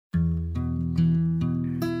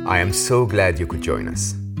I am so glad you could join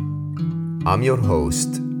us. I'm your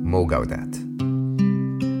host, Mo Gaudat.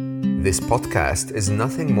 This podcast is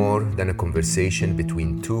nothing more than a conversation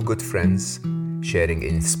between two good friends sharing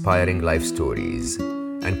inspiring life stories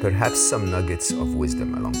and perhaps some nuggets of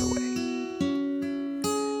wisdom along the way.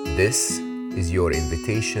 This is your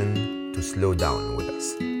invitation to slow down with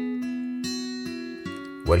us.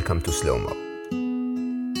 Welcome to Slow Mo.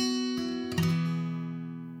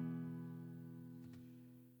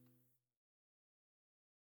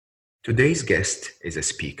 Today's guest is a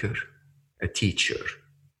speaker, a teacher,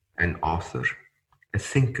 an author, a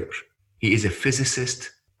thinker. He is a physicist,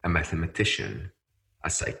 a mathematician, a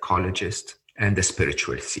psychologist, and a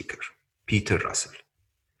spiritual seeker, Peter Russell.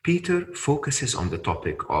 Peter focuses on the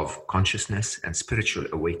topic of consciousness and spiritual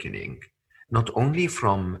awakening, not only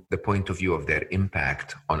from the point of view of their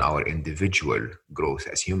impact on our individual growth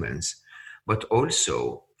as humans, but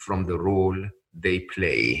also from the role they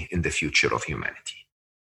play in the future of humanity.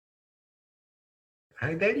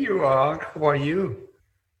 Hi, there you are. How are you?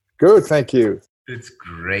 Good, thank you. It's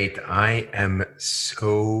great. I am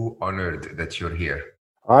so honored that you're here.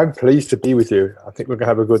 I'm pleased to be with you. I think we're going to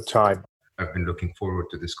have a good time. I've been looking forward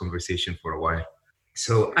to this conversation for a while.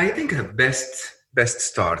 So I think the best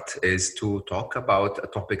start is to talk about a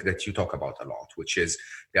topic that you talk about a lot, which is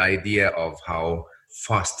the idea of how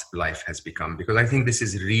fast life has become, because I think this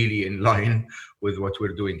is really in line with what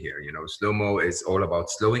we're doing here. You know, Slow Mo is all about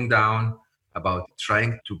slowing down, about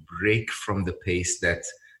trying to break from the pace that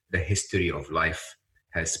the history of life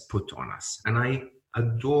has put on us. And I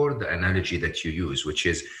adore the analogy that you use, which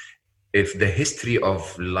is if the history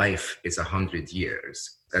of life is 100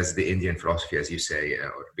 years, as the Indian philosophy, as you say,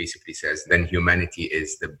 or basically says, then humanity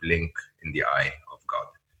is the blink in the eye of God.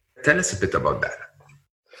 Tell us a bit about that.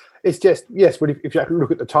 It's just, yes, but if you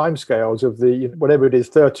look at the timescales of the, whatever it is,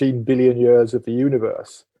 13 billion years of the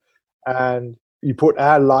universe, and you put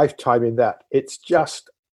our lifetime in that, it's just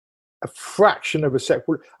a fraction of a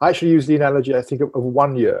second. I actually use the analogy, I think, of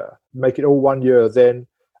 1 year. Make it all 1 year, then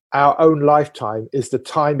our own lifetime is the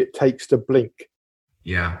time it takes to blink.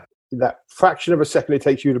 Yeah. That fraction of a second it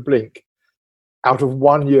takes you to blink out of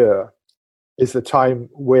 1 year is the time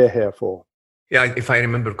we're here for. Yeah, if I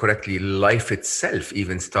remember correctly, life itself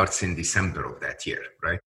even starts in December of that year,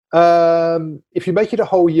 right? If you make it a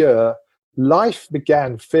whole year, life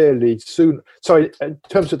began fairly soon. Sorry, in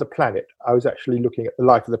terms of the planet, I was actually looking at the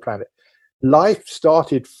life of the planet. Life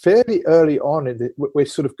started fairly early on. We're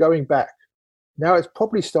sort of going back. Now it's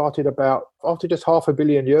probably started about after just 500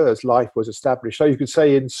 million years, life was established. So you could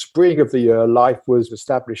say in spring of the year, life was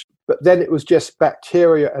established. But then it was just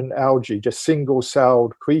bacteria and algae, just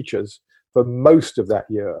single-celled creatures for most of that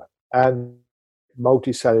year, and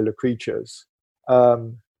multicellular creatures.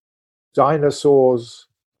 Dinosaurs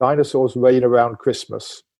reign around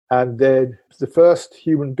Christmas. And then the first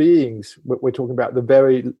human beings, we're talking about the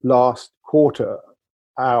very last quarter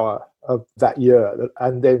hour of that year.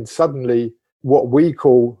 And then suddenly what we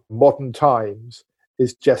call modern times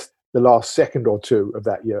is just the last second or two of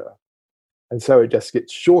that year. And so it just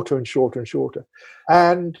gets shorter and shorter and shorter.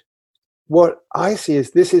 And what I see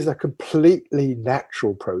is this is a completely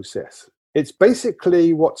natural process. It's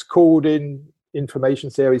basically what's called in information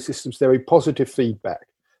theory, systems theory, positive feedback.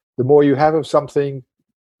 The more you have of something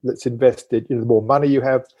that's invested, the more money you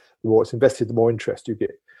have, the more it's invested, the more interest you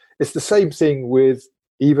get. It's the same thing with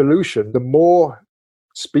evolution. The more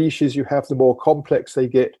species you have, the more complex they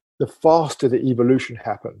get, the faster the evolution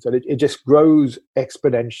happens. And it just grows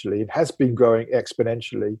exponentially. It has been growing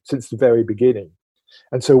exponentially since the very beginning.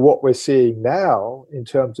 And so what we're seeing now in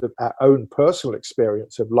terms of our own personal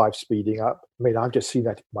experience of life speeding up, I mean, I've just seen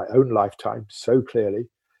that in my own lifetime so clearly.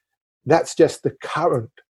 That's just the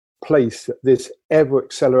current place that this ever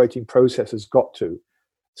accelerating process has got to.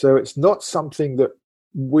 So it's not something that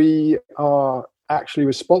we are actually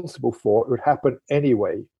responsible for. It would happen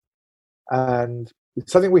anyway. And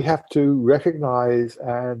it's something we have to recognize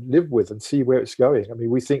and live with and see where it's going. I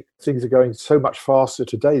mean, we think things are going so much faster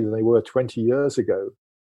today than they were 20 years ago,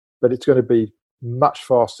 but it's going to be much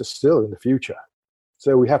faster still in the future.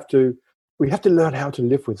 So we have to learn how to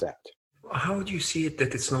live with that. How do you see it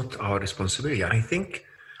that it's not our responsibility?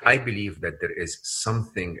 I believe that there is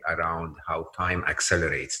something around how time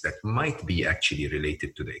accelerates that might be actually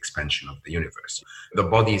related to the expansion of the universe. The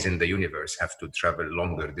bodies in the universe have to travel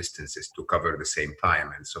longer distances to cover the same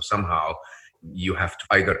time. And so somehow you have to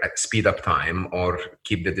either speed up time or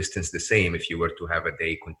keep the distance the same if you were to have a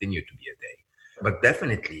day continue to be a day. But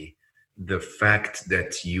definitely the fact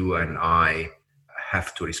that you and I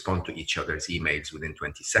have to respond to each other's emails within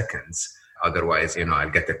 20 seconds, Otherwise, I'll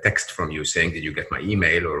get a text from you saying, did you get my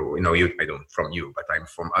email? Or, I don't from you, but I'm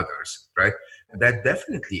from others, right? That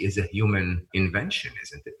definitely is a human invention,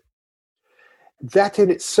 isn't it? That in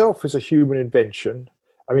itself is a human invention.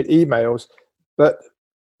 I mean, emails, but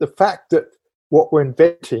the fact that what we're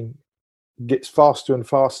inventing gets faster and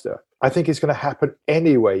faster, I think is going to happen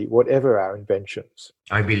anyway, whatever our inventions.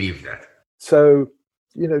 I believe that. So,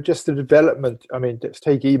 just the development, let's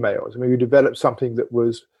take emails. We developed something that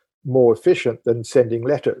was more efficient than sending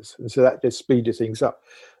letters. And so that just speeded things up.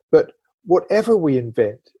 But whatever we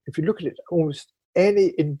invent, if you look at it, almost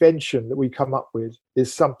any invention that we come up with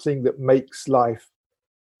is something that makes life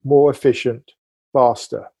more efficient,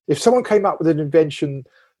 faster. If someone came up with an invention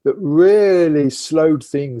that really slowed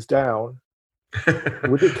things down,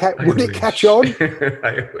 would it catch on?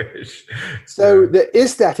 I wish. So there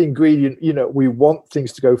is that ingredient, we want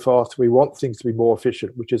things to go faster, we want things to be more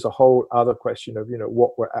efficient, which is a whole other question of,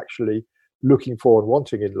 what we're actually looking for and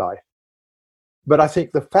wanting in life. But I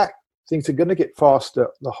think the fact things are going to get faster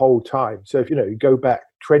the whole time. So if, you go back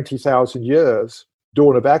 20,000 years,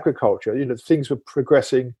 dawn of agriculture, things were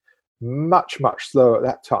progressing much, much slower at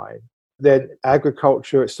that time. Then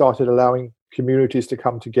agriculture, it started allowing communities to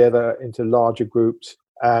come together into larger groups,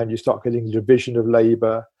 and you start getting the division of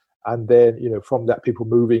labor. And then, from that, people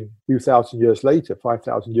moving a few thousand years later,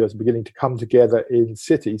 5,000 years, beginning to come together in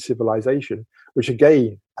city civilization, which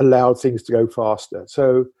again allowed things to go faster.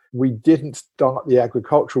 So we didn't start the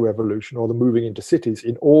agricultural revolution or the moving into cities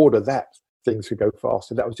in order that things could go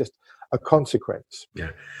faster. That was just a consequence. Yeah,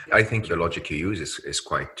 I think the logic you use is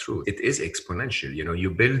quite true. It is exponential.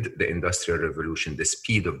 You build the Industrial Revolution, the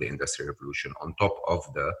speed of the Industrial Revolution on top of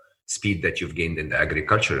the speed that you've gained in the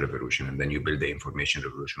Agricultural Revolution, and then you build the Information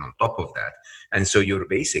Revolution on top of that. And so you're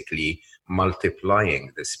basically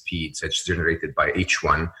multiplying the speeds that's generated by each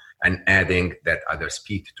one and adding that other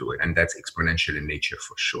speed to it. And that's exponential in nature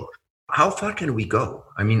for sure. How far can we go?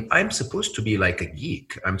 I'm supposed to be like a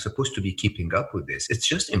geek. I'm supposed to be keeping up with this. It's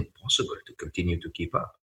just impossible to continue to keep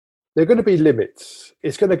up. There are going to be limits.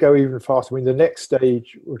 It's going to go even faster. The next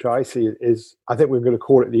stage, which I see, is I think we're going to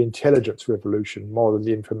call it the intelligence revolution more than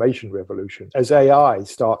the information revolution. As AI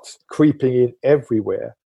starts creeping in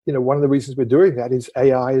everywhere, one of the reasons we're doing that is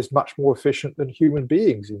AI is much more efficient than human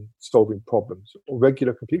beings in solving problems or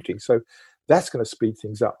regular computing. So that's going to speed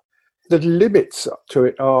things up. The limits to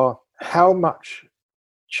it are how much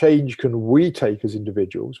change can we take as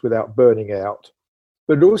individuals without burning out,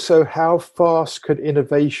 but also how fast could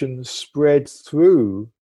innovation spread through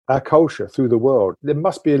our culture, through the world. There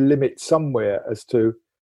must be a limit somewhere as to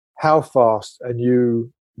how fast a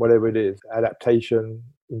new, whatever it is, adaptation,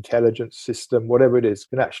 intelligence system, whatever it is,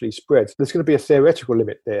 can actually spread. There's going to be a theoretical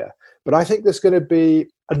limit there. But I think there's going to be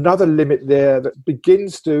another limit there that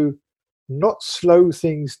begins to not slow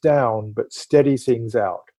things down, but steady things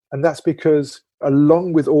out. And that's because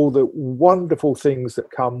along with all the wonderful things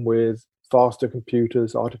that come with faster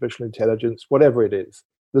computers, artificial intelligence, whatever it is,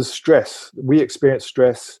 there's stress. We experience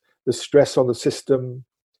stress, there's stress on the system.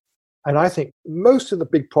 And I think most of the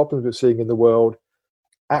big problems we're seeing in the world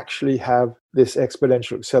actually have this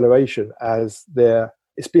exponential acceleration as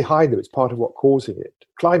it's behind them. It's part of what's causing it.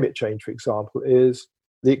 Climate change, for example, is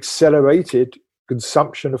the accelerated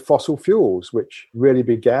consumption of fossil fuels, which really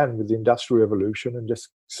began with the Industrial Revolution and just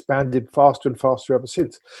expanded faster and faster ever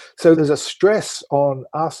since. So there's a stress on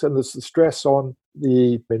us, and there's the stress on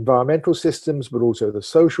the environmental systems, but also the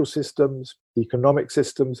social systems, economic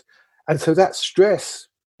systems. And so that stress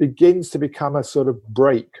begins to become a sort of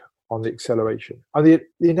brake on the acceleration. And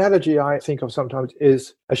the analogy I think of sometimes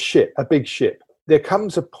is a ship, a big ship. There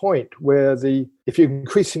comes a point where if you're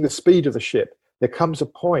increasing the speed of the ship, there comes a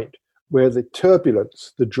point where the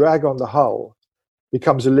turbulence, the drag on the hull,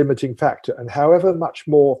 becomes a limiting factor. And however much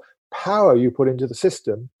more power you put into the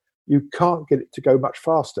system, you can't get it to go much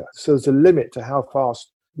faster. So there's a limit to how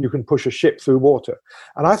fast you can push a ship through water.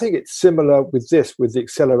 And I think it's similar with this, with the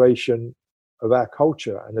acceleration of our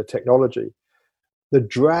culture and the technology. The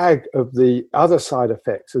drag of the other side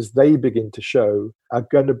effects, as they begin to show, are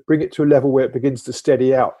going to bring it to a level where it begins to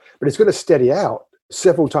steady out. But it's going to steady out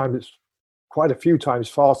several times, quite a few times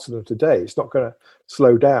faster than today. It's not going to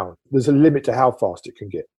slow down. There's a limit to how fast it can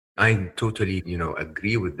get. I totally,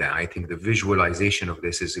 agree with that. I think the visualization of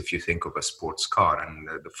this is if you think of a sports car, and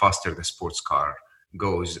the faster the sports car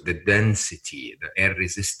goes, the density, the air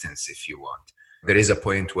resistance, if you want, there is a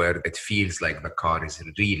point where it feels like the car is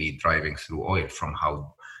really driving through oil from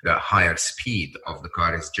how the higher speed of the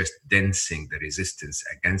car is just densing the resistance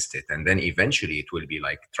against it. And then eventually it will be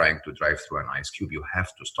like trying to drive through an ice cube. You have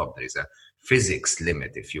to stop. There is a physics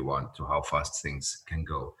limit, if you want, to how fast things can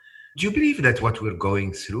go. Do you believe that what we're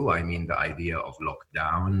going through, I mean, the idea of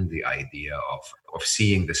lockdown, the idea of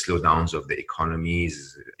seeing the slowdowns of the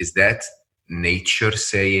economies, is that nature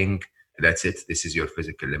saying, that's it, this is your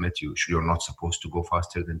physical limit, you're not supposed to go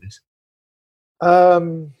faster than this?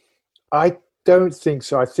 I don't think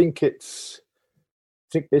so. I think it's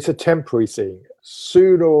a temporary thing.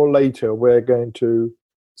 Sooner or later, we're going to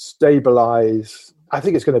stabilize. I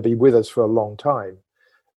think it's going to be with us for a long time,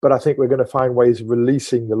 but I think we're going to find ways of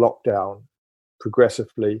releasing the lockdown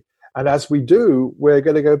progressively. And as we do, we're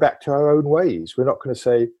going to go back to our own ways. We're not going to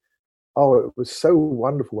say, "Oh, it was so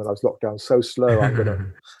wonderful when I was locked down, so slow.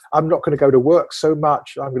 I'm not going to go to work so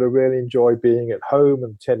much. I'm going to really enjoy being at home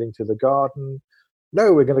and tending to the garden."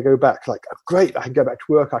 No, we're going to go back like, "Oh, great, I can go back to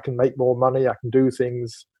work. I can make more money. I can do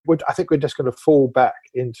things." I think we're just going to fall back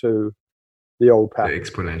into the old pattern. The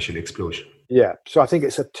exponential explosion. Yeah. So I think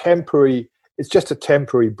it's just a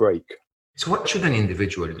temporary break. So what should an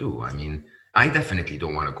individual do? I mean, I definitely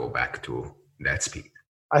don't want to go back to that speed.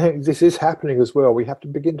 I think this is happening as well. We have to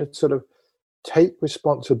begin to sort of take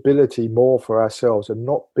responsibility more for ourselves and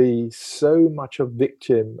not be so much a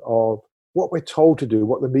victim of what we're told to do,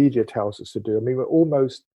 what the media tells us to do. I mean, we're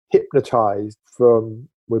almost hypnotized from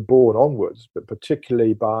we're born onwards, but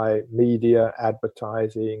particularly by media,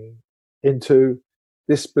 advertising, into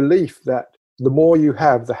this belief that the more you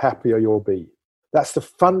have, the happier you'll be. That's the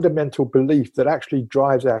fundamental belief that actually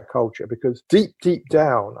drives our culture, because deep, deep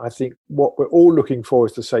down, I think what we're all looking for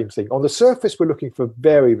is the same thing. On the surface, we're looking for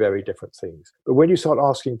very, very different things. But when you start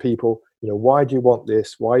asking people, why do you want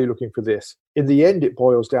this? Why are you looking for this? In the end, it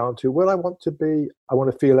boils down to, well, I want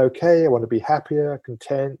to feel okay. I want to be happier,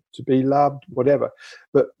 content, to be loved, whatever.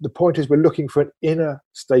 But the point is, we're looking for an inner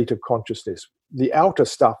state of consciousness. The outer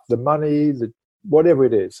stuff, the money, whatever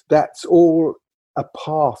it is, that's all a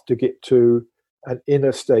path to get to an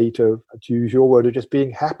inner state of, to use your word, of just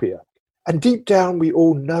being happier. And deep down, we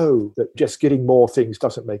all know that just getting more things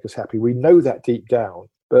doesn't make us happy. We know that deep down,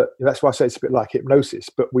 but that's why I say it's a bit like hypnosis,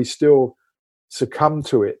 but we still succumb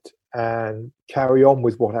to it and carry on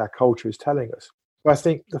with what our culture is telling us. But I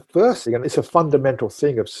think the first thing, and it's a fundamental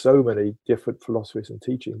thing of so many different philosophies and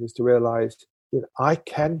teachings, is to realize I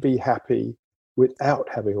can be happy without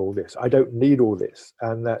having all this. I don't need all this.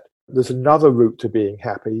 And that there's another route to being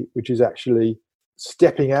happy, which is actually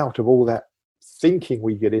stepping out of all that thinking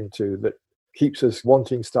we get into that keeps us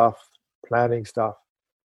wanting stuff, planning stuff.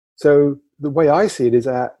 So the way I see it is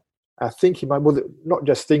our thinking mind, well, not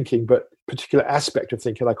just thinking, but particular aspect of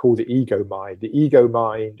thinking I call the ego mind. The ego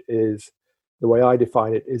mind is, the way I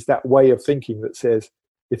define it, is that way of thinking that says,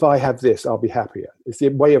 if I have this, I'll be happier. It's the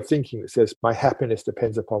way of thinking that says my happiness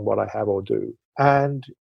depends upon what I have or do. And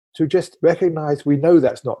to just recognize we know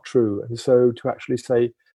that's not true. And so to actually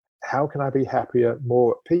say, how can I be happier,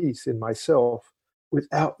 more at peace in myself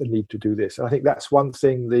without the need to do this? And I think that's one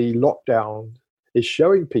thing the lockdown is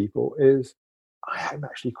showing people is I am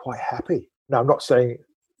actually quite happy. Now, I'm not saying,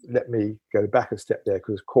 let me go back a step there,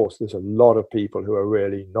 because of course there's a lot of people who are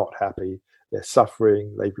really not happy. They're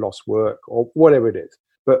suffering, they've lost work or whatever it is.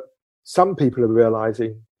 But some people are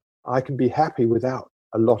realizing I can be happy without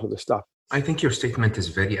a lot of the stuff. I think your statement is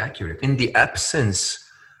very accurate. In the absence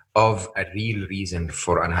of a real reason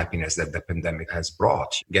for unhappiness that the pandemic has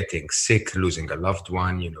brought, getting sick, losing a loved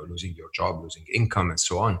one, losing your job, losing income, and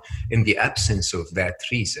so on. In the absence of that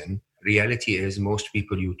reason, reality is most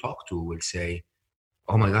people you talk to will say,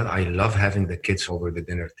 oh my God, I love having the kids over the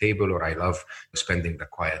dinner table, or I love spending the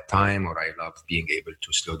quiet time, or I love being able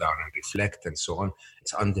to slow down and reflect, and so on.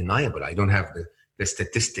 It's undeniable. I don't have the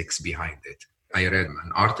statistics behind it. I read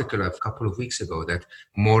an article a couple of weeks ago that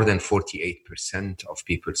more than 48% of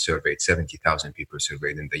people surveyed, 70,000 people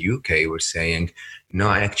surveyed in the UK, were saying, no,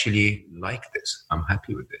 I actually like this. I'm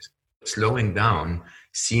happy with this. Slowing down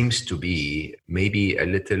seems to be maybe a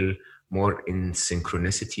little more in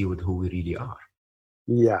synchronicity with who we really are.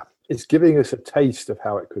 Yeah, it's giving us a taste of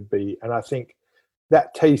how it could be. And I think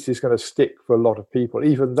that taste is going to stick for a lot of people,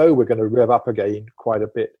 even though we're going to rev up again quite a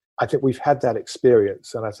bit. I think we've had that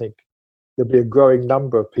experience, and I think there'll be a growing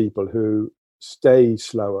number of people who stay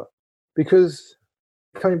slower. Because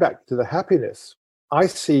coming back to the happiness, I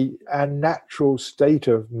see our natural state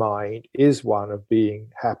of mind is one of being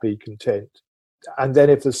happy, content. And then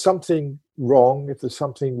if there's something wrong, if there's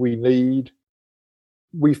something we need,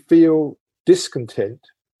 we feel discontent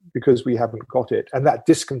because we haven't got it. And that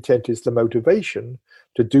discontent is the motivation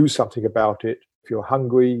to do something about it. If you're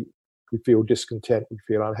hungry, we feel discontent, we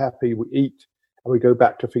feel unhappy, we eat, and we go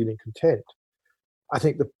back to feeling content. I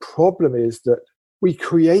think the problem is that we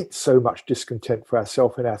create so much discontent for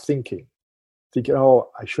ourselves in our thinking. thinking, oh,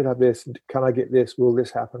 I should have this. Can I get this? Will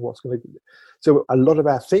this happen? What's going to... So a lot of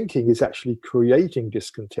our thinking is actually creating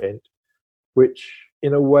discontent, which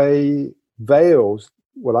in a way veils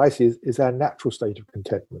what I see is our natural state of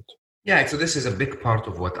contentment. Yeah, so this is a big part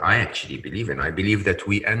of what I actually believe in. I believe that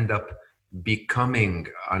we end up becoming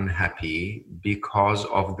unhappy because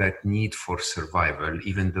of that need for survival,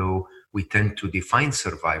 even though we tend to define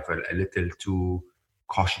survival a little too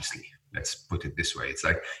cautiously. Let's put it this way. It's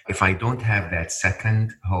like, if I don't have that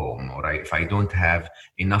second home, or if I don't have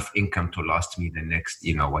enough income to last me the next,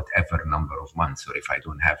 whatever number of months, or if I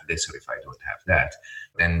don't have this, or if I don't have that,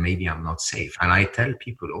 then maybe I'm not safe. And I tell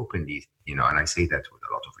people openly, and I say that with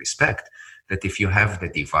a lot of respect, that if you have the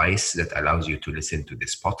device that allows you to listen to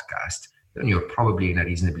this podcast, then you're probably in a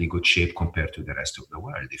reasonably good shape compared to the rest of the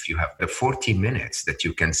world. If you have the 40 minutes that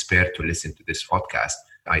you can spare to listen to this podcast,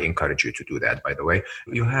 I encourage you to do that, by the way.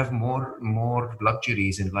 You have more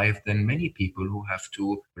luxuries in life than many people who have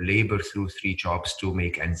to labor through 3 jobs to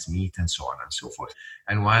make ends meet, and so on and so forth.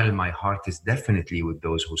 And while my heart is definitely with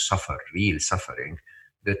those who suffer real suffering,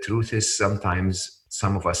 the truth is sometimes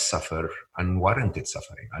some of us suffer unwarranted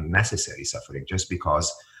suffering, unnecessary suffering, just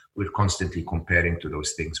because we're constantly comparing to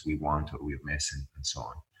those things we want or we miss, and so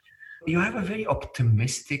on. You have a very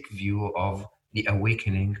optimistic view of the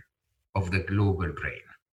awakening of the global brain.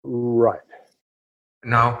 Right.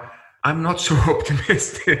 Now, I'm not so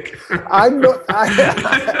optimistic. I'm not.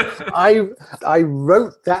 I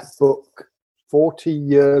wrote that book 40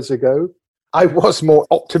 years ago. I was more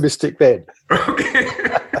optimistic then. Okay.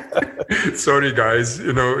 Sorry, guys.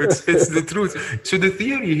 It's the truth. So the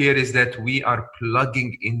theory here is that we are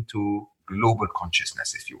plugging into global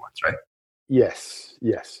consciousness, if you want, right? Yes.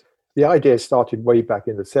 The idea started way back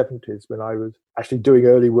in the 70s when I was actually doing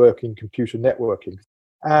early work in computer networking.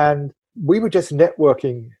 And we were just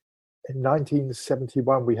networking. In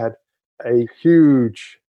 1971, we had a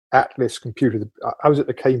huge Atlas computer. I was at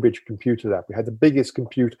the Cambridge Computer Lab. We had the biggest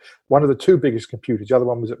computer, one of the 2 biggest computers. The other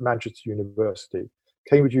one was at Manchester University.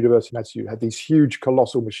 Cambridge University, Massachusetts, had these huge,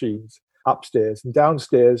 colossal machines upstairs. And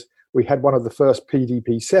downstairs, we had one of the first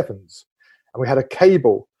PDP-7s. And we had a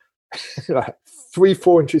cable,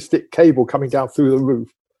 3-4 inches thick cable coming down through the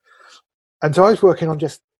roof. And so I was working on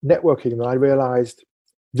just networking, and I realized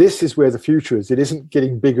this is where the future is. It isn't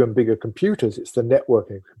getting bigger and bigger computers, it's the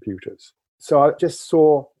networking computers. So I just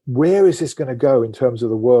saw, where is this going to go in terms of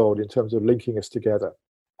the world, in terms of linking us together?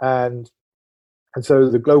 And so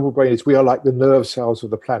the global brain is, we are like the nerve cells of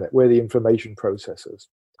the planet. We're the information processors.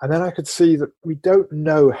 And then I could see that we don't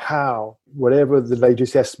know how, whatever the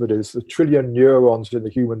latest estimate is, the trillion neurons in the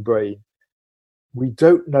human brain, we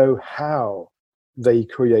don't know how they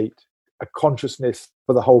create a consciousness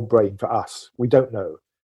for the whole brain, for us. We don't know.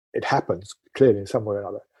 It happens clearly in some way or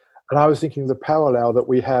another. And I was thinking the parallel that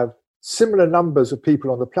we have similar numbers of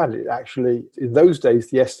people on the planet. Actually, in those days,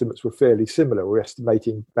 the estimates were fairly similar. We're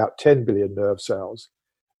estimating about 10 billion nerve cells.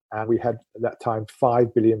 And we had, at that time,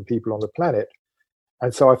 5 billion people on the planet.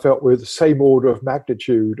 And so I felt with the same order of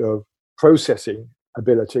magnitude of processing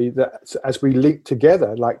ability, that as we link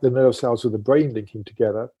together, like the nerve cells of the brain linking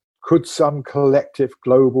together, could some collective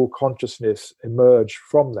global consciousness emerge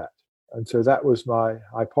from that? And so that was my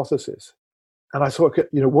hypothesis. And I thought,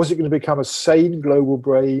 was it going to become a sane global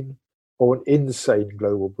brain or an insane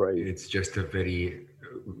global brain? It's just a very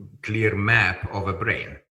clear map of a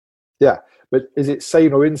brain. Yeah, but is it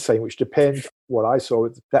sane or insane, which depends, what I saw,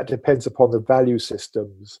 that depends upon the value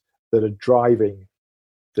systems that are driving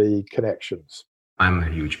the connections. I'm a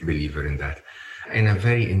huge believer in that, in a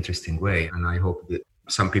very interesting way. And I hope that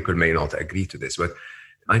some people may not agree to this, but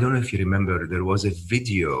I don't know if you remember, there was a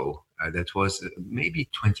video that was maybe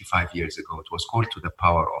 25 years ago. It was called To the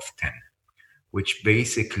Power of 10, which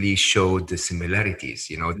basically showed the similarities.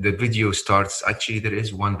 The video starts, actually, there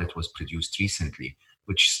is one that was produced recently,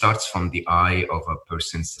 which starts from the eye of a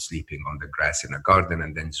person sleeping on the grass in a garden,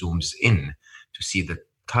 and then zooms in to see the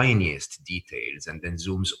tiniest details, and then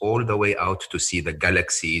zooms all the way out to see the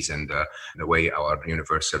galaxies and the way our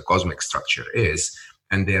universal cosmic structure is.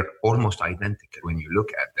 And they're almost identical when you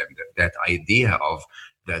look at them. That idea of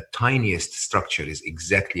the tiniest structure is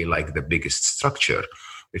exactly like the biggest structure.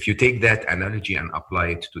 If you take that analogy and apply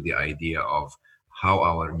it to the idea of how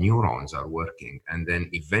our neurons are working, and then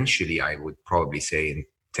eventually, I would probably say in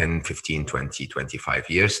 10, 15, 20, 25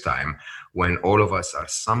 years' time, when all of us are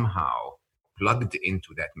somehow plugged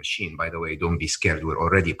into that machine. By the way, don't be scared. We're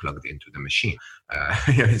already plugged into the machine.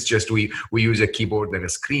 It's just we use a keyboard and a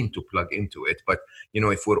screen to plug into it. But,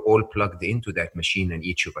 if we're all plugged into that machine and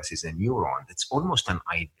each of us is a neuron, it's almost an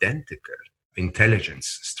identical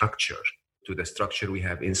intelligence structure. to the structure we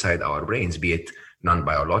have inside our brains, be it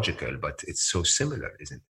non-biological, but it's so similar,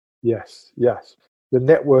 isn't it? Yes, yes. The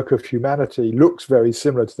network of humanity looks very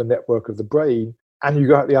similar to the network of the brain. And you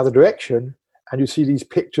go out the other direction and you see these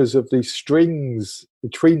pictures of these strings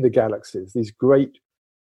between the galaxies, these great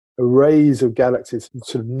arrays of galaxies,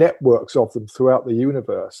 sort of networks of them throughout the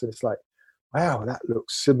universe. And it's like, wow, that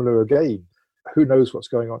looks similar again. Who knows what's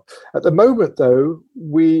going on? At the moment, though,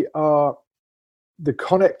 the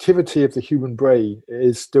connectivity of the human brain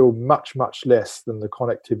is still much, much less than the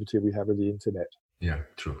connectivity we have with the internet. Yeah,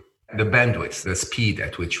 true. The bandwidth, the speed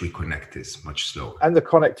at which we connect is much slower. And the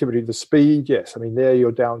connectivity, the speed, yes. I mean, there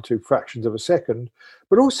you're down to fractions of a second.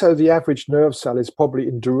 But also the average nerve cell is probably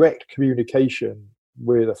in direct communication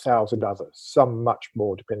with 1,000 others, some much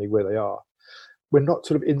more depending where they are. We're not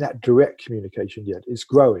sort of in that direct communication yet. It's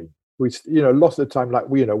growing. We, a lot of the time, like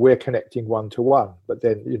we're connecting one-to-one, but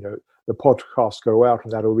then, the podcasts go out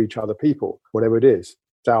and that'll reach other people, whatever it is,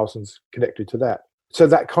 thousands connected to that. So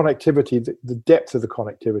that connectivity, the depth of the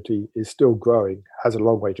connectivity is still growing, has a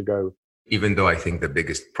long way to go. Even though I think the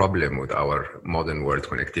biggest problem with our modern world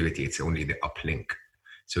connectivity, it's only the uplink.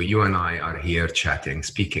 So you and I are here chatting,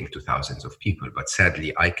 speaking to thousands of people, but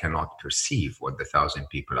sadly, I cannot perceive what the 1,000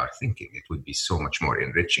 people are thinking. It would be so much more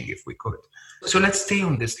enriching if we could. So let's stay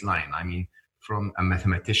on this line. I mean, from a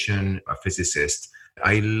mathematician, a physicist,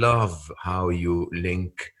 I love how you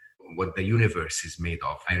link what the universe is made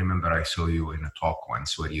of. I remember I saw you in a talk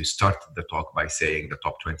once where you started the talk by saying the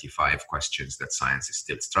top 25 questions that science is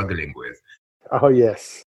still struggling with. Oh,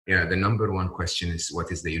 yes. Yeah, the number one question is, what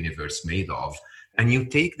is the universe made of? And you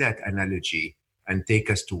take that analogy and take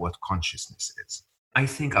us to what consciousness is. I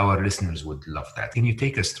think our listeners would love that. Can you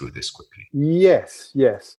take us through this quickly? Yes.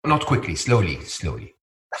 Not quickly, slowly.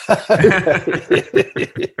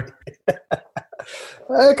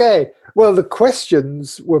 Okay. Well, the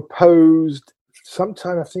questions were posed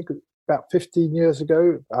sometime, I think, about 15 years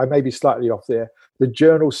ago. I may be slightly off there. The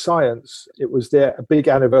journal Science, it was a big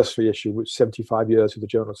anniversary issue, which 75 years of the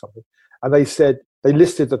journal or something. And they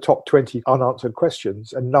listed the top 20 unanswered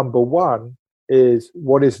questions. And number one is,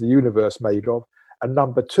 what is the universe made of? And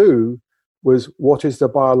number two was, what is the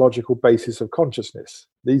biological basis of consciousness?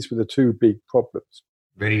 These were the two big problems.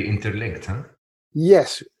 Very interlinked, huh?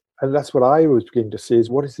 Yes. And that's what I was beginning to see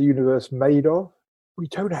is, what is the universe made of? We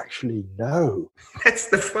don't actually know. That's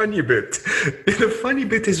the funny bit. The funny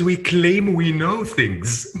bit is we claim we know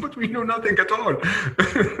things, but we know nothing at all.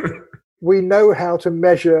 We know how to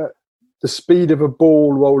measure the speed of a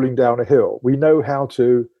ball rolling down a hill. We know how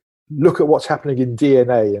to look at what's happening in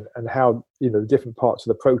DNA and how, different parts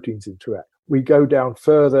of the proteins interact. We go down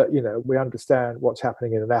further, we understand what's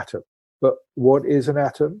happening in an atom. But what is an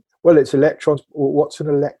atom? Well, it's electrons. What's an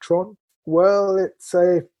electron? Well, it's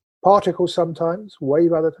a particle sometimes,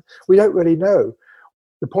 wave other times. We don't really know.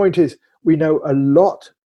 The point is, we know a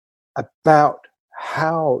lot about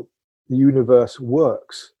how the universe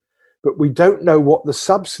works, but we don't know what the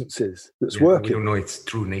substance is that's working. We don't know its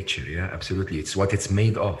true nature. Yeah, absolutely. It's what it's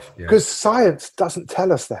made of. Because science doesn't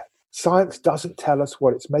tell us that. Science doesn't tell us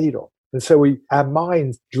what it's made of. And so our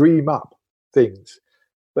minds dream up things.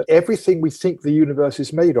 But everything we think the universe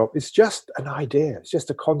is made of is just an idea. It's just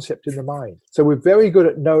a concept in the mind. So we're very good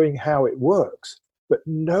at knowing how it works, but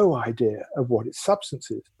no idea of what its substance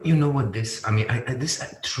is. You know what this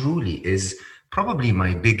truly is probably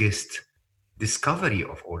my biggest discovery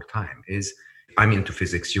of all time is, I'm into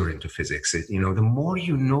physics, you're into physics. The more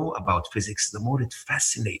you know about physics, the more it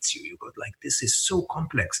fascinates you. You go like, this is so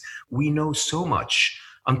complex. We know so much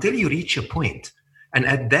until you reach a point. And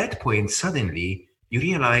at that point, suddenly, you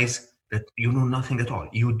realize that you know nothing at all.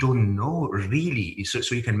 You don't know really.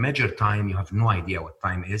 So you can measure time. You have no idea what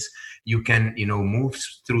time is. You can, move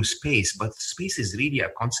through space, but space is really a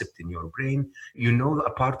concept in your brain. You know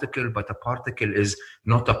a particle, but a particle is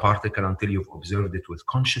not a particle until you've observed it with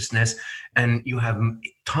consciousness. And you have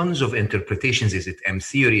tons of interpretations. Is it M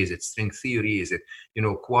theory? Is it string theory? Is it,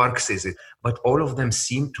 quarks? Is it? But all of them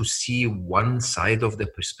seem to see one side of the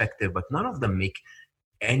perspective, but none of them make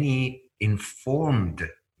any informed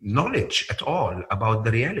knowledge at all about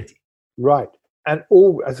the reality. Right. And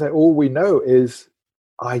all we know is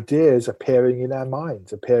ideas appearing in our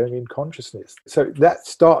minds, appearing in consciousness. So that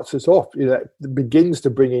starts us off, that begins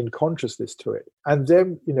to bring in consciousness to it. And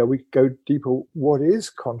then, we go deeper, what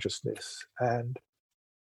is consciousness? And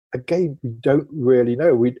again, we don't really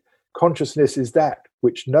know. Consciousness is that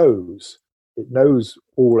which knows. It knows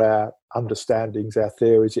all our understandings, our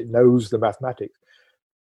theories. It knows the mathematics.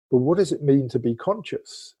 But what does it mean to be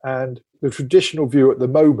conscious? And the traditional view at the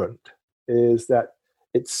moment is that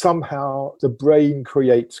it's somehow the brain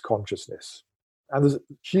creates consciousness. And there's a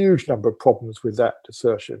huge number of problems with that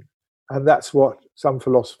assertion. And that's what some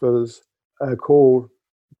philosophers call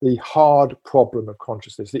the hard problem of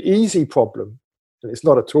consciousness. The easy problem, and it's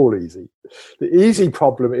not at all easy, the easy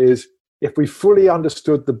problem is if we fully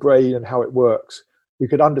understood the brain and how it works, we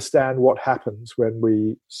could understand what happens when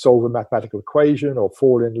we solve a mathematical equation or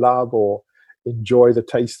fall in love or enjoy the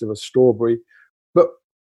taste of a strawberry. But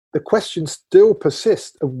the question still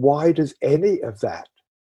persists of why does any of that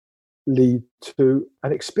lead to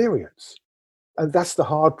an experience? And that's the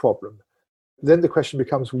hard problem. Then the question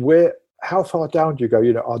becomes, how far down do you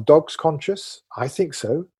go? Are dogs conscious? I think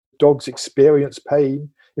so. Dogs experience pain.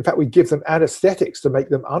 In fact, we give them anesthetics to make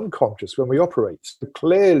them unconscious when we operate. So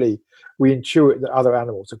clearly, we intuit that other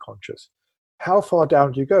animals are conscious. How far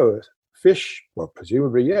down do you go? Fish? Well,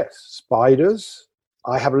 presumably, yes. Spiders?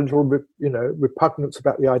 I have a little, repugnance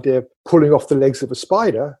about the idea of pulling off the legs of a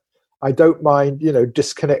spider. I don't mind,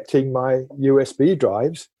 disconnecting my USB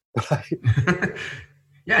drives.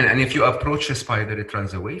 Yeah, and if you approach a spider, it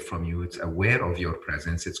runs away from you. It's aware of your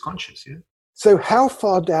presence. It's conscious, yeah? So how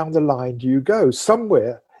far down the line do you go?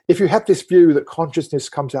 Somewhere, if you have this view that consciousness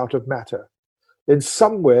comes out of matter, then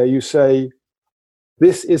somewhere you say,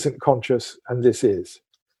 this isn't conscious and this is.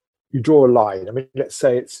 You draw a line. I mean, let's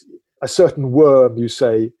say it's a certain worm, you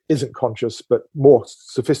say, isn't conscious, but more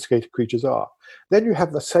sophisticated creatures are. Then you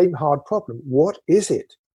have the same hard problem. What is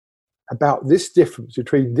it about this difference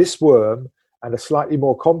between this worm and a slightly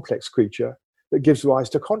more complex creature that gives rise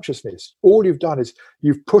to consciousness? All you've done is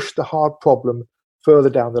you've pushed the hard problem further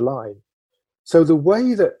down the line. So the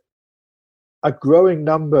way that a growing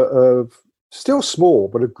number of, still small,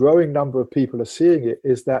 but a growing number of people are seeing it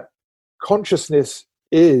is that consciousness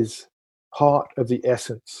is part of the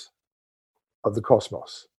essence of the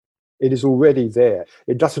cosmos. It is already there.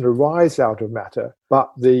 It doesn't arise out of matter,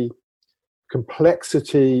 but the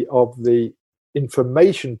complexity of the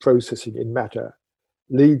information processing in matter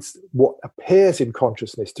leads what appears in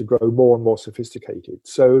consciousness to grow more and more sophisticated.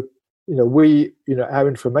 So, our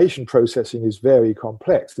information processing is very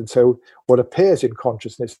complex. And so what appears in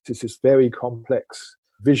consciousness is this very complex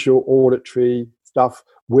visual, auditory stuff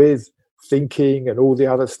with thinking and all the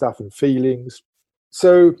other stuff and feelings.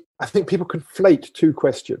 So I think people conflate two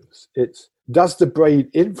questions. It's, does the brain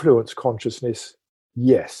influence consciousness?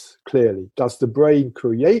 Yes, clearly. Does the brain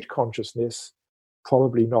create consciousness?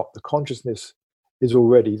 Probably not. The consciousness is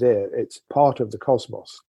already there. It's part of the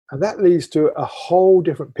cosmos. And that leads to a whole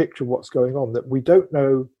different picture of what's going on, that we don't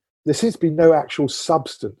know. There seems to be no actual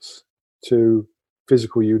substance to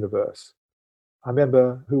physical universe. I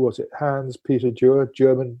remember, who was it? Hans Peter Dürr,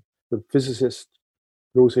 German, the physicist,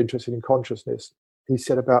 who's also interested in consciousness. He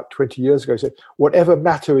said about 20 years ago, he said, whatever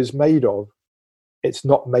matter is made of, it's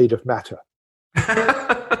not made of matter.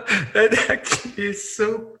 That actually is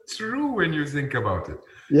so true when you think about it.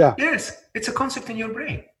 Yeah. Yes, it's a concept in your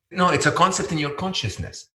brain. No, it's a concept in your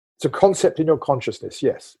consciousness. It's a concept in your consciousness,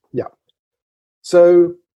 yes. Yeah.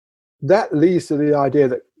 So that leads to the idea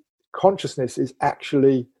that consciousness is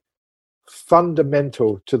actually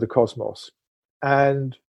fundamental to the cosmos.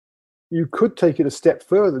 And you could take it a step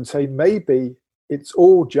further and say maybe it's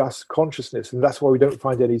all just consciousness, and that's why we don't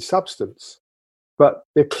find any substance. But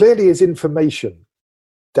there clearly is information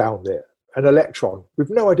down there, an electron.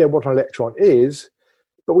 We've no idea what an electron is,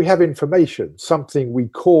 but we have information, something we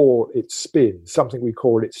call its spin, something we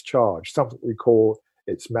call its charge, something we call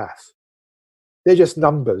its mass. They're just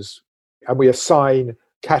numbers, and we assign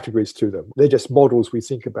categories to them. They're just models we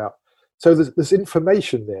think about. So there's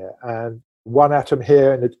information there, and one atom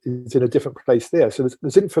here and it's in a different place there. So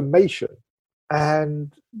there's information.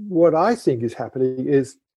 And what I think is happening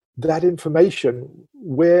is that information,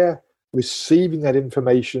 we're receiving that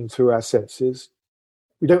information through our senses.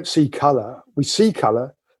 We don't see color. We see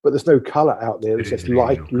color, but there's no color out there. It's just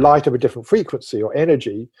light of a different frequency or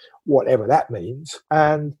energy, whatever that means.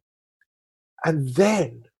 And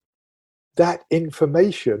then that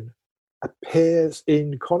information appears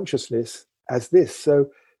in consciousness as this.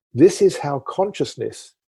 So this is how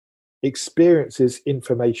consciousness experiences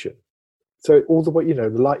information. So all the way, the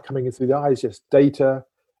light coming in through the eyes is just data.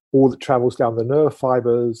 All that travels down the nerve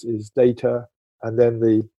fibers is data. And then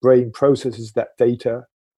the brain processes that data.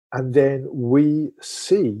 And then we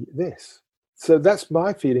see this. So that's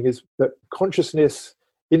my feeling, is that consciousness,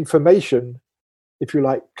 information, if you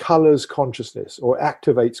like, colors consciousness or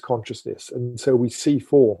activates consciousness. And so we see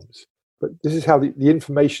forms. But this is how the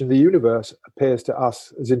information in the universe appears to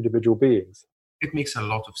us as individual beings. It makes a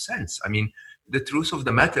lot of sense. I mean, the truth of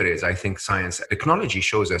the matter is, I think science, technology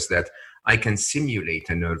shows us that I can simulate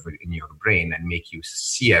a nerve in your brain and make you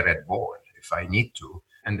see a red ball if I need to.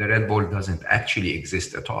 and the red ball doesn't actually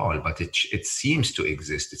exist at all, but it seems to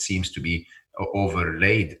exist. It seems to be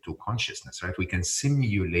overlaid to consciousness, right? We can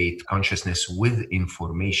simulate consciousness with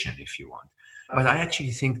information if you want. But I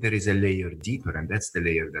actually think there is a layer deeper, and that's the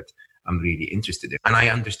layer that I'm really interested in. And I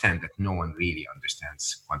understand that no one really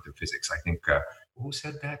understands quantum physics. I think, who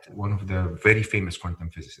said that? One of the very famous quantum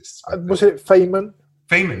physicists. Was it Feynman?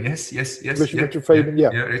 Feynman, yes. Richard Feynman, yeah.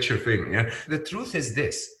 Richard Feynman, yeah. The truth is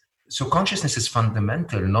this. So consciousness is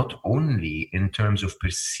fundamental not only in terms of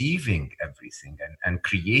perceiving everything and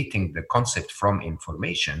creating the concept from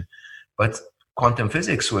information, but quantum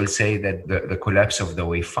physics will say that the collapse of the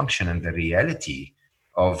wave function and the reality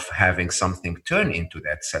of having something turn into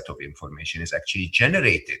that set of information is actually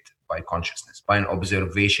generated by consciousness, by an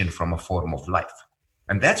observation from a form of life.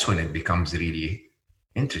 And that's when it becomes really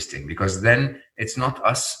interesting, because then it's not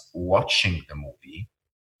us watching the movie,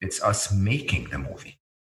 it's us making the movie.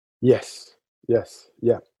 Yes,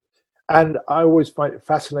 yeah. And I always find it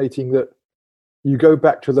fascinating that you go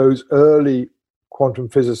back to those early quantum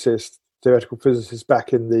physicists, theoretical physicists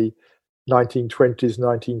back in the 1920s,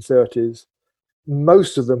 1930s.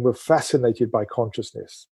 Most of them were fascinated by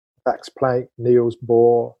consciousness. Max Planck, Niels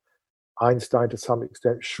Bohr, Einstein to some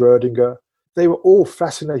extent, Schrödinger. They were all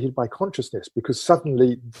fascinated by consciousness because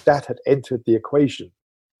suddenly that had entered the equation.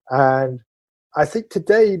 And I think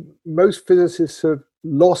today most physicists have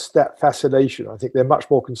lost that fascination. I think they're much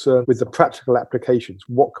more concerned with the practical applications.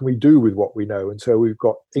 What can we do with what we know? And so we've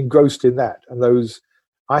got engrossed in that. And those,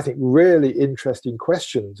 I think, really interesting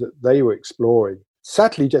questions that they were exploring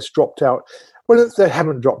sadly just dropped out. Well, they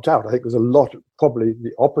haven't dropped out. I think there's a lot, probably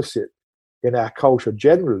the opposite in our culture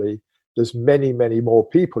generally. There's many, many more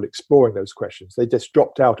people exploring those questions. They just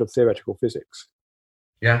dropped out of theoretical physics.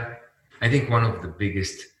 Yeah, I think one of the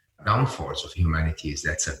biggest downfalls of humanity is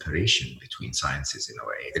that separation between sciences in a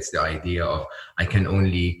way. It's the idea of I can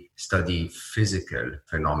only study physical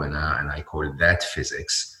phenomena and I call that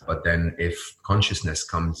physics. But then if consciousness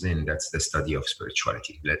comes in, that's the study of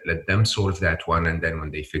spirituality. Let them solve that one, and then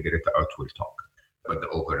when they figure it out, we'll talk. But the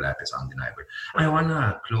overlap is undeniable. I want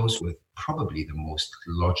to close with probably the most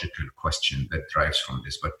logical question that drives from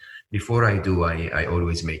this. But before I do, I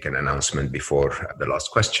always make an announcement before the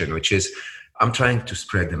last question, which is I'm trying to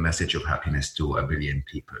spread the message of happiness to 1 billion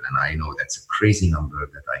people. And I know that's a crazy number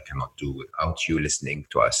that I cannot do without you listening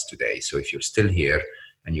to us today. So if you're still here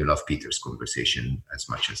and you love Peter's conversation as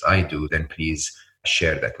much as I do, then please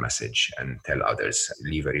share that message and tell others.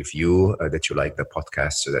 Leave a review that you like the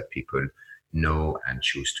podcast so that people know and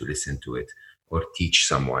choose to listen to it, or teach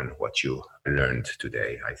someone what you learned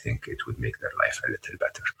today. I think it would make their life a little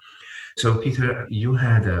better. So, Peter, you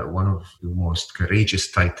had one of the most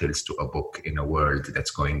courageous titles to a book in a world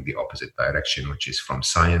that's going the opposite direction, which is From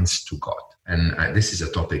Science to God. And this is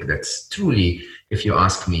a topic that's truly, if you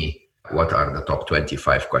ask me, what are the top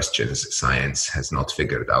 25 questions science has not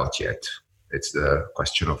figured out yet? It's the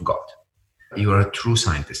question of God. You are a true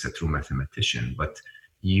scientist, a true mathematician, but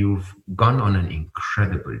you've gone on an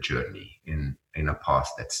incredible journey in a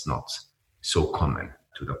path that's not so common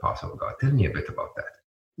to the path of God. Tell me a bit about that.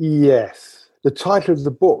 Yes. The title of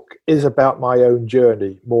the book is about my own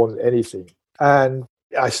journey more than anything. And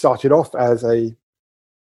I started off as a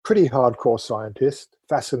pretty hardcore scientist,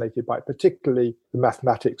 fascinated by particularly the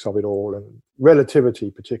mathematics of it all and relativity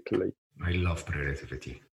particularly. I love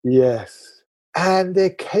relativity. Yes. And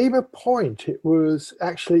there came a point, it was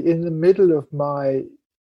actually in the middle of my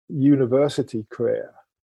university career,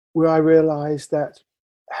 where I realized that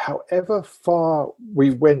however far we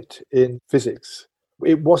went in physics,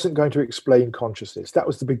 it wasn't going to explain consciousness. That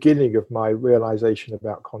was the beginning of my realization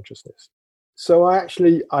about consciousness. So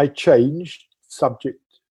I changed subject.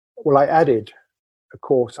 Well, I added a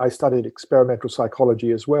course. I studied experimental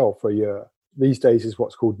psychology as well for a year. These days is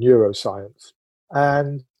what's called neuroscience.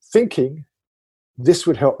 And thinking this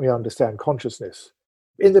would help me understand consciousness.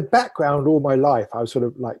 In the background all my life, I was sort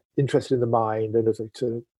of like interested in the mind. And as a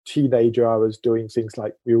teenager, I was doing things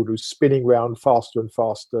like we would do spinning round faster and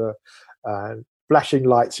faster and flashing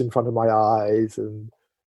lights in front of my eyes and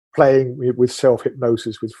playing with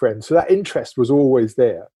self-hypnosis with friends. So that interest was always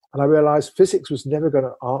there. And I realized physics was never going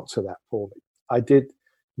to answer that for me. I did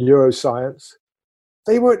neuroscience.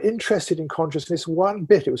 They weren't interested in consciousness one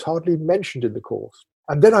bit. It was hardly mentioned in the course.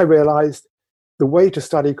 And then I realized the way to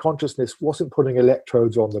study consciousness wasn't putting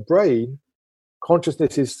electrodes on the brain.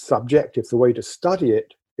 Consciousness is subjective. The way to study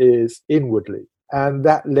it is inwardly. And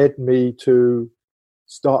that led me to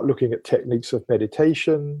start looking at techniques of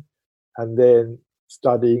meditation and then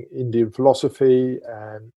studying Indian philosophy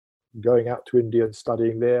and going out to India and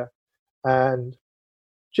studying there. And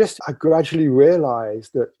I gradually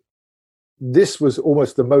realized that this was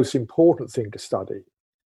almost the most important thing to study.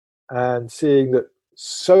 And seeing that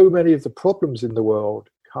so many of the problems in the world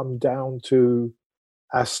come down to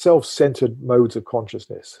our self-centered modes of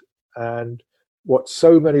consciousness. And what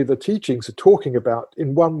so many of the teachings are talking about,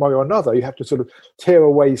 in one way or another, you have to sort of tear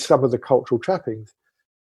away some of the cultural trappings.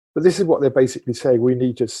 But this is what they're basically saying. We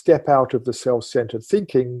need to step out of the self-centered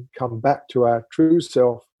thinking, come back to our true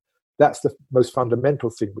self. That's the most fundamental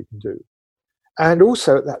thing we can do. And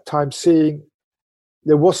also at that time, seeing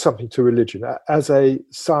there was something to religion. As a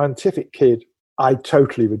scientific kid, I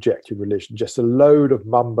totally rejected religion, just a load of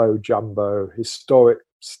mumbo jumbo, historic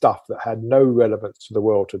stuff that had no relevance to the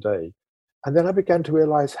world today. And then I began to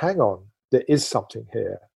realize, hang on, there is something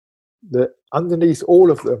here. That underneath all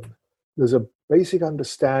of them, there's a basic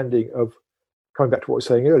understanding of, coming back to what I was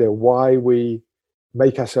saying earlier, why we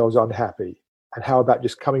make ourselves unhappy. And how about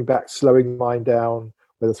just coming back, slowing the mind down,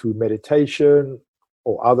 whether through meditation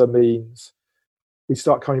or other means, we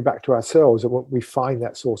start coming back to ourselves and we find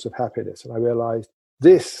that source of happiness. And I realized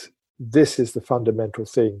this is the fundamental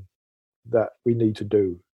thing that we need to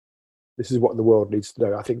do. This is what the world needs to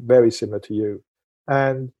do. I think very similar to you.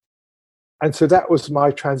 And so that was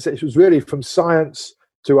my transition. It was really from science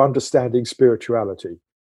to understanding spirituality.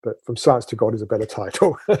 But from science to God is a better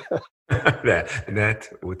title. that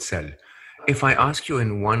would sell. If I ask you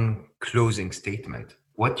in one closing statement,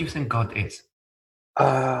 what do you think God is?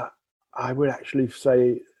 I would actually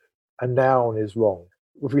say a noun is wrong.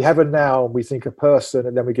 If we have a noun, we think a person,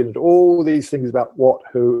 and then we get into all these things about what,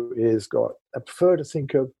 who is God. I prefer to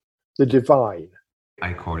think of the divine.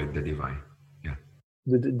 I call it the divine. Yeah.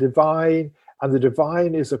 The divine, and the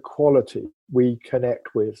divine is a quality we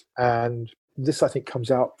connect with. And this, I think,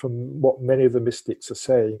 comes out from what many of the mystics are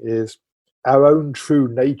saying, is our own true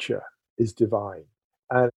nature is divine.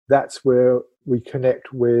 And that's where we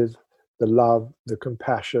connect with the love, the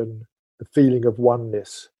compassion, the feeling of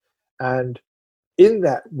oneness. And in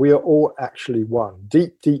that, we are all actually one.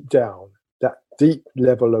 Deep, deep down, that deep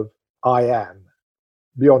level of I am,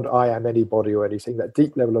 beyond I am anybody or anything, that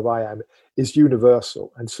deep level of I am is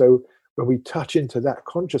universal. And so when we touch into that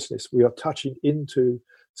consciousness, we are touching into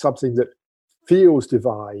something that feels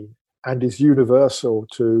divine and is universal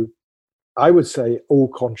to, I would say, all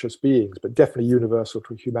conscious beings, but definitely universal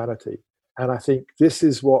to humanity. And I think this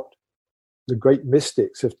is what the great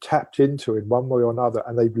mystics have tapped into in one way or another,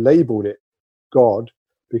 and they've labeled it God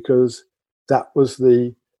because that was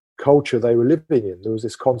the culture they were living in. There was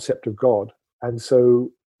this concept of God. And so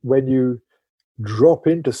when you drop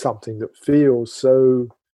into something that feels so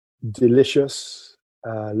delicious,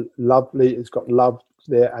 lovely, it's got love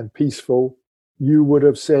there and peaceful, you would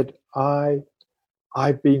have said,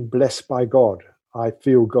 I've been blessed by God. I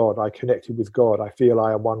feel God. I connected with God. I feel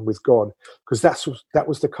I am one with God, because that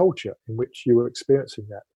was the culture in which you were experiencing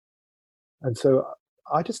that. And so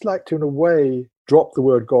I just like to, in a way, drop the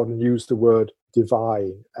word God and use the word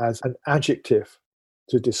divine as an adjective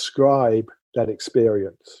to describe that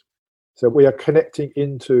experience. So we are connecting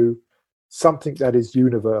into something that is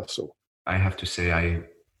universal. I have to say,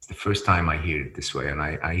 it's the first time I hear it this way, and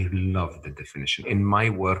I love the definition. In my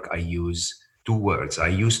work, I use two words. I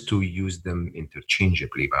used to use them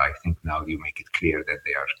interchangeably, but I think now you make it clear that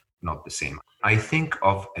they are not the same. I think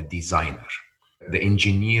of a designer. The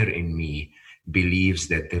engineer in me believes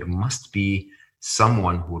that there must be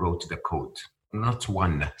someone who wrote the code, not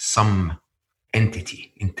one, some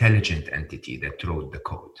entity, intelligent entity that wrote the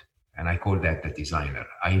code. And I call that the designer.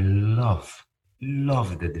 I love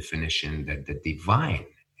the definition that the divine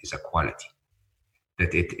is a quality,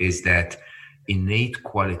 that it is that innate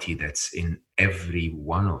quality that's in every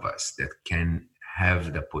one of us that can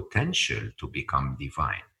have the potential to become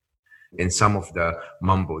divine. In some of the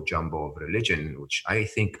mumbo jumbo of religion, which I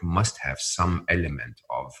think must have some element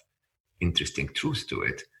of interesting truth to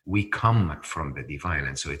it, we come from the divine.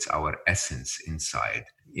 And so it's our essence inside,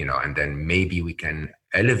 and then maybe we can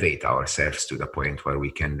elevate ourselves to the point where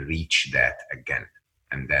we can reach that again.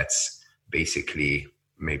 And that's basically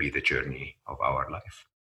maybe the journey of our life.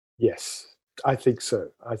 Yes, I think so.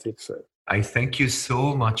 I thank you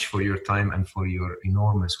so much for your time and for your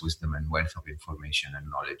enormous wisdom and wealth of information and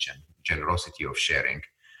knowledge and generosity of sharing.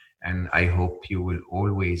 And I hope you will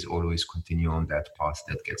always, always continue on that path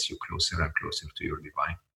that gets you closer and closer to your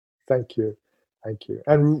divine. Thank you.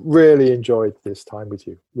 And really enjoyed this time with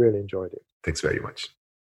you. Really enjoyed it. Thanks very much.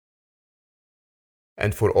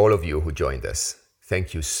 And for all of you who joined us,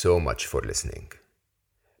 thank you so much for listening.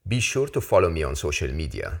 Be sure to follow me on social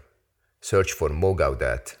media. Search for Mo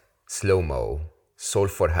Gaudat, Slow Mo, Soul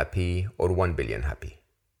for Happy, or 1 Billion Happy.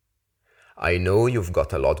 I know you've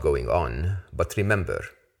got a lot going on, but remember,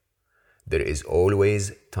 there is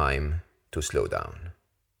always time to slow down.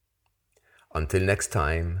 Until next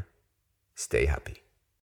time, stay happy.